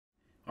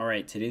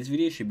Alright, today's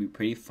video should be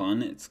pretty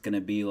fun. It's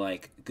gonna be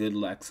like good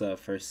Lexa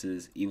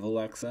versus evil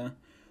Lexa,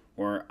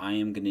 or I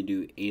am gonna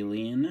do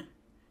Alien,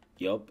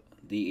 yup,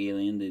 the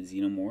Alien, the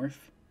Xenomorph,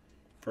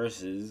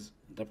 versus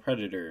the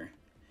Predator.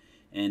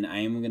 And I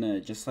am gonna,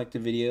 just like the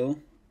video,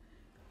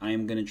 I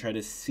am gonna try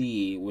to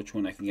see which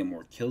one I can get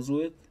more kills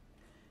with,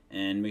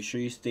 and make sure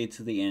you stay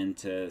to the end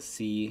to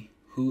see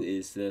who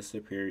is the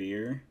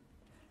superior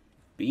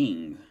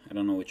being. I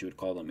don't know what you would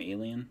call them,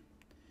 alien?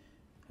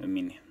 I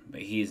mean,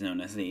 but he is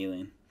known as the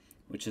alien,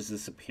 which is the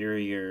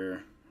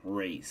superior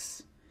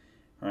race.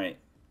 Alright,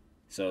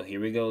 so here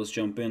we go. Let's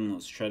jump in.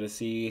 Let's try to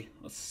see.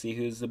 Let's see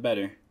who's the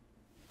better.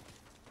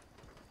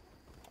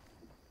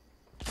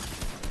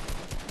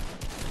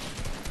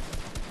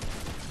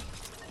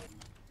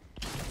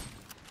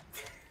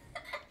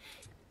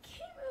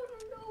 Came out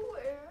of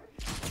nowhere.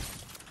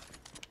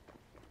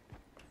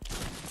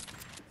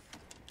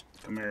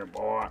 Come here,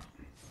 boy.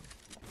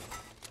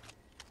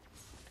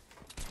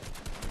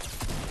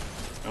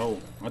 Oh,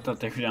 I thought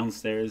they were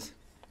downstairs.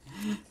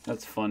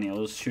 That's funny. I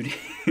was shooting.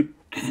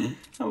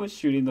 I was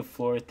shooting the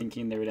floor,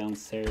 thinking they were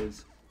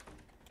downstairs.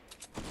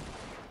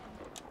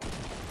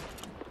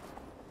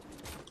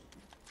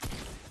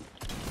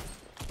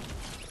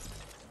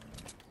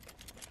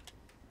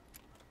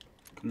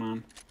 Come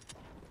on.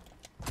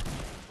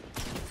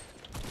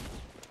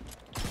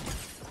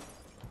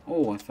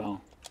 Oh, I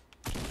fell.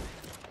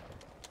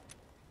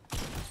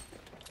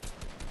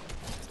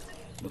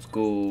 Let's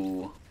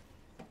go.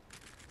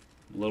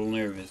 A little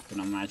nervous, but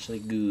I'm actually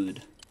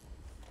good.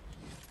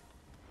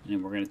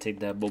 And we're gonna take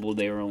that bubble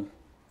barrel.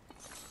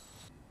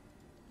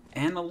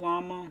 And a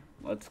llama.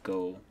 Let's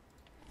go.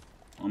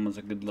 Llamas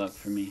are good luck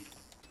for me.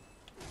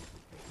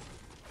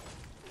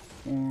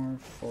 4,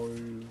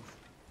 5.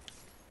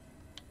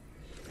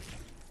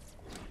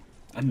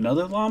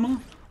 Another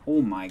llama?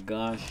 Oh my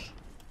gosh.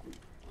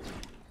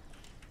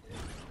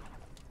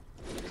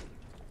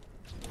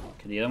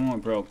 Okay, the other one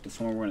broke. This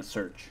one we're gonna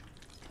search.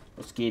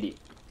 Let's get it.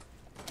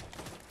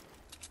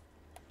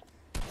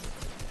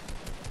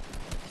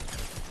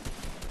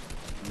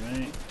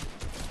 Alright.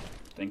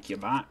 Thank you,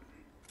 bot.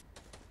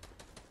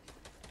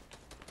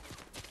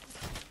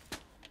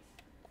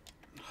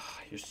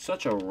 You're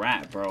such a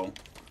rat, bro.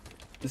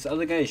 This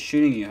other guy is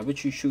shooting you. How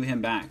about you shoot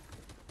him back?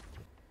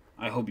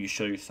 I hope you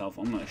show yourself.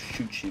 I'm gonna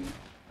shoot you.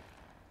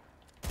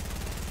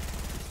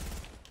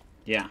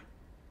 Yeah.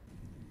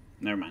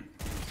 Never mind.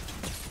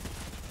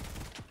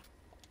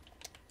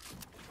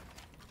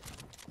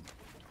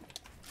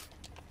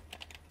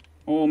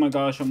 Oh my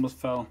gosh, I almost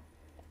fell.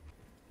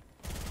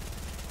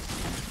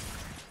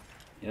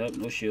 Yep,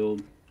 no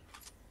shield.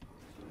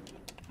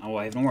 Oh,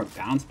 I have no more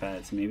bounce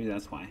pads. Maybe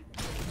that's why.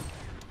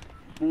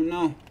 Oh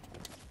no.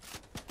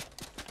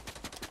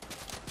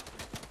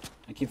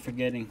 I keep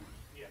forgetting.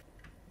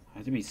 I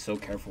have to be so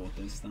careful with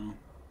this, though. And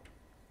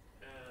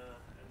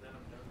then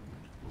I'm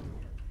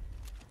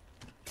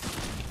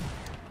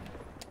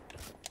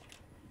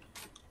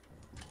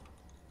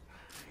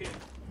done.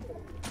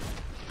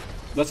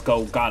 Let's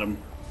go. Got him.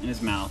 In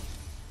his mouth.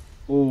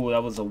 Oh,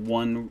 that was a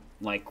one,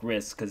 like,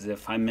 risk, because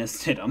if I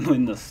missed it, I'm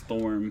in the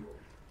storm.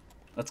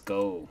 Let's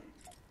go.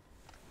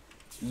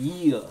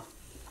 Yeah.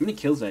 How many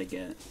kills did I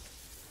get?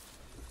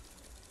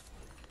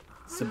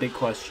 It's a big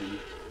question.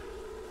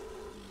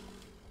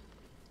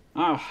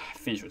 Ah, I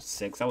finished with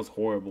 6. That was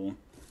horrible.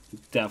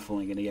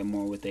 Definitely gonna get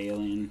more with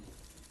Alien.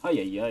 Ay,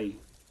 ay, ay.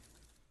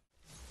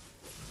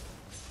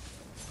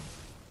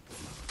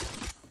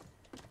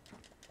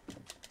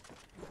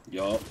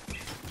 Yup.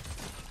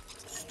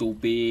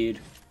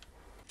 Stupid.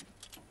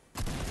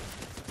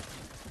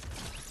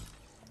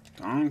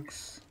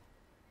 Donks.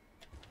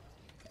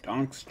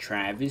 Donks,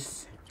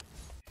 Travis.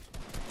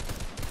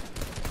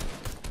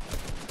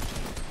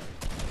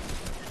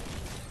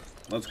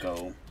 Let's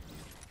go.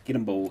 Get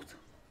them both.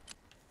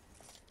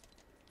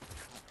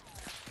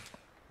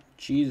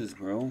 Jesus,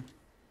 bro.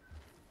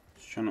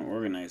 Just trying to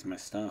organize my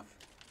stuff.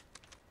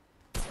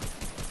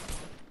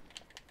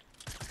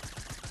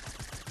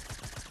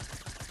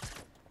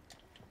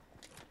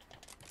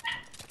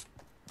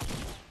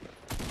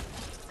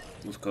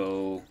 Let's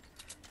go.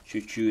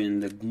 Shoot you in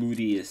the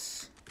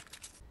gluteus.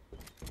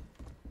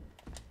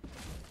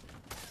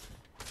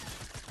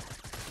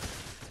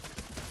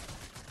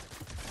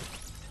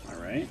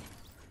 Alright.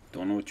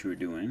 Don't know what you were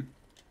doing.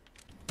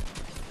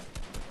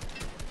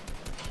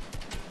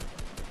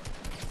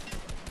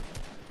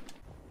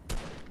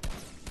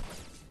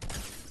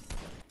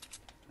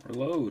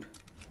 Reload.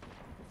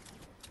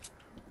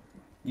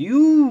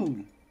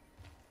 You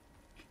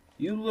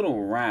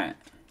little rat.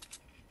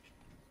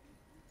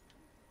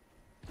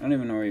 I don't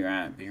even know where you're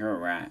at, but you're a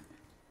rat.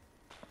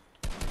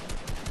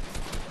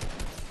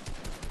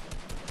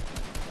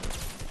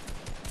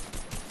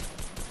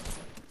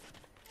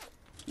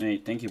 Hey,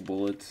 thank you,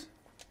 bullets.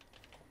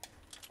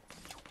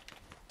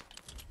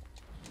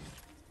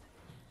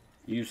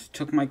 You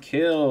took my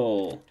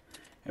kill.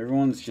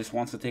 Everyone just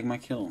wants to take my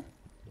kill.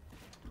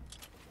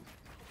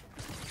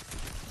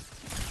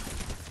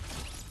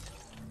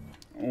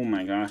 Oh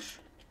my gosh.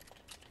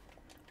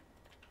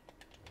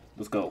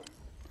 Let's go.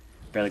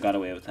 Barely got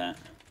away with that.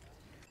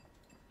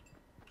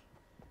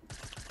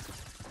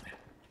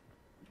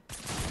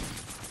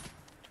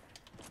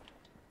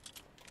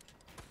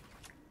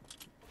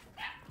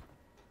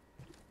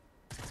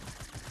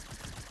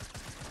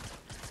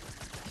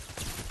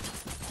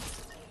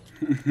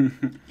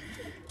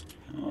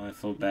 Oh, I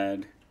feel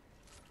bad.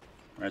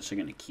 We're actually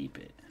gonna keep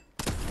it.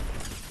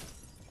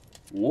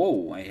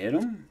 Whoa, I hit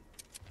him?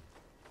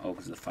 Oh,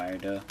 because of the fire,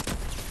 duh.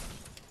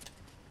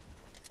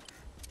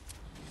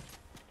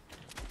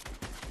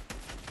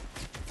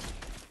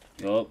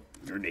 Yup,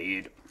 you're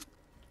dead.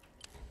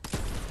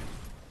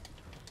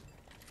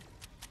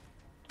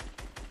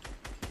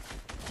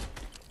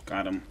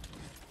 Got him.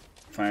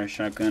 Fire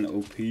shotgun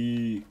OP.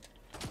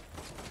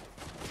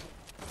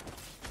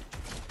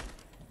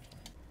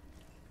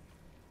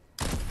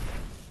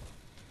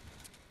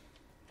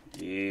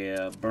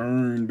 Yeah,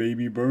 burn,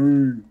 baby,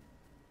 burn.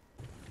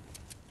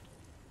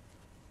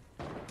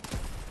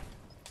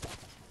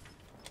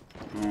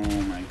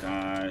 Oh my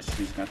gosh,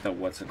 he's got that,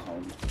 what's it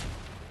called?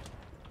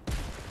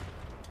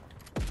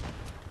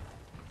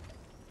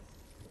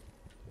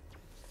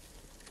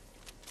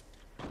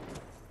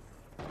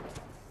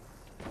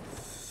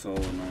 So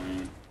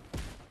annoying.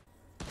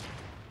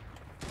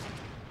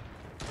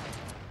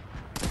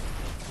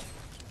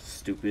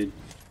 Stupid.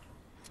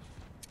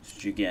 That's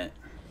what you get.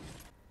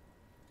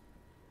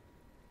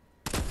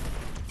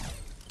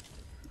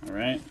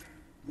 Alright,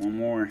 one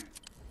more.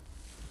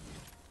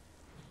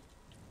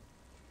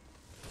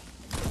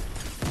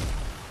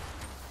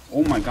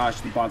 Oh my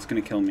gosh, the bot's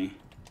gonna kill me.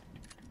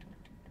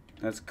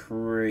 That's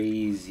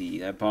crazy.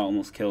 That bot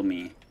almost killed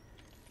me.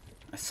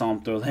 I saw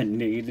him throw that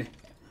nade.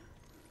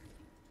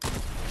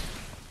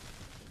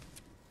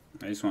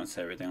 I just want to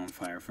set everything on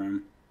fire for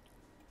him.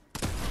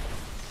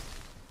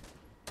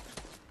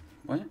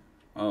 What?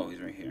 Oh, he's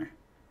right here.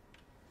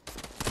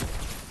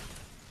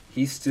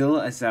 He's still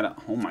is that.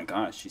 Oh my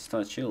gosh, he's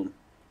still at shield.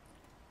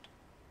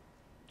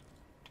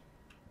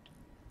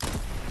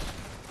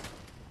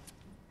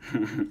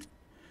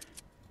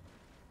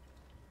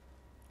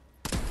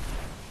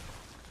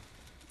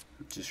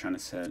 Just trying to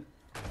set.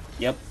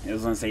 Yep, I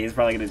was gonna say he's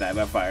probably gonna die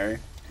by fire.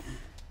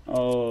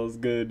 Oh, it's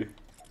good.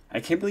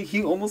 I can't believe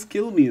he almost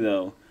killed me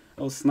though.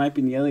 I was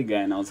sniping the other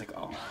guy and I was like,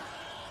 oh.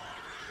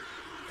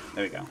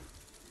 There we go.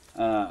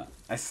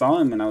 I saw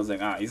him and I was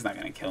like, ah, he's not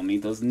gonna kill me.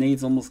 Those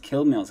nades almost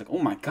killed me. I was like, oh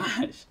my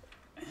gosh.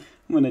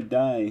 I'm gonna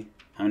die.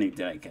 How many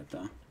did I get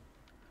though?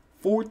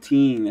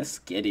 14. Let's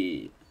get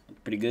it.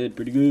 Pretty good,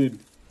 pretty good.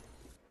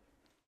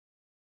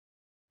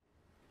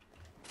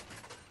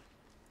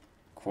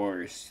 Of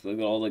course. Look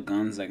at all the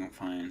guns I can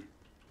find.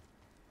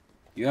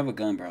 You have a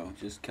gun, bro.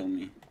 Just kill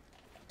me.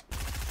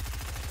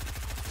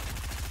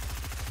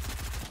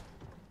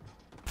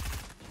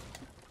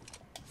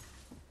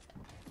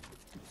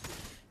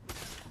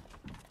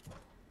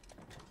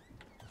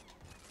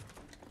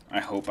 I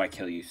hope I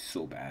kill you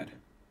so bad.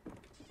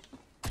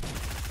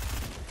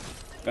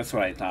 That's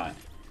what I thought.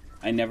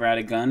 I never had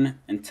a gun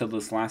until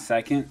this last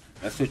second.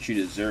 That's what you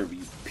deserve,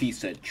 you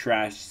piece of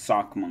trash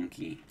sock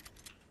monkey.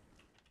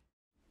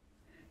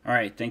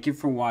 Alright, thank you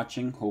for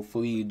watching.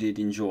 Hopefully you did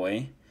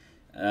enjoy.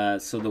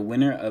 So the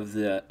winner of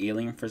the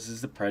Alien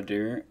versus the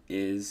Predator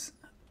is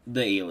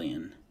the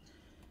Alien.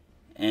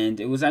 And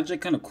it was actually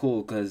kind of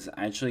cool because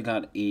I actually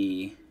got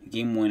a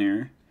game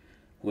winner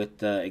with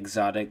the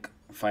exotic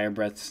fire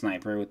breath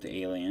sniper with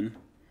the Alien.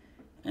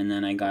 And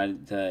then I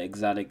got the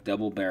exotic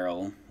double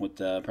barrel with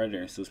the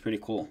Predator. So it was pretty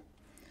cool.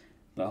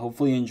 But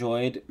hopefully you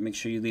enjoyed. Make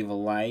sure you leave a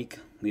like,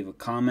 leave a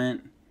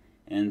comment,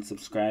 and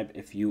subscribe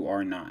if you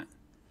are not.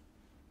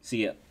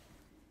 See ya.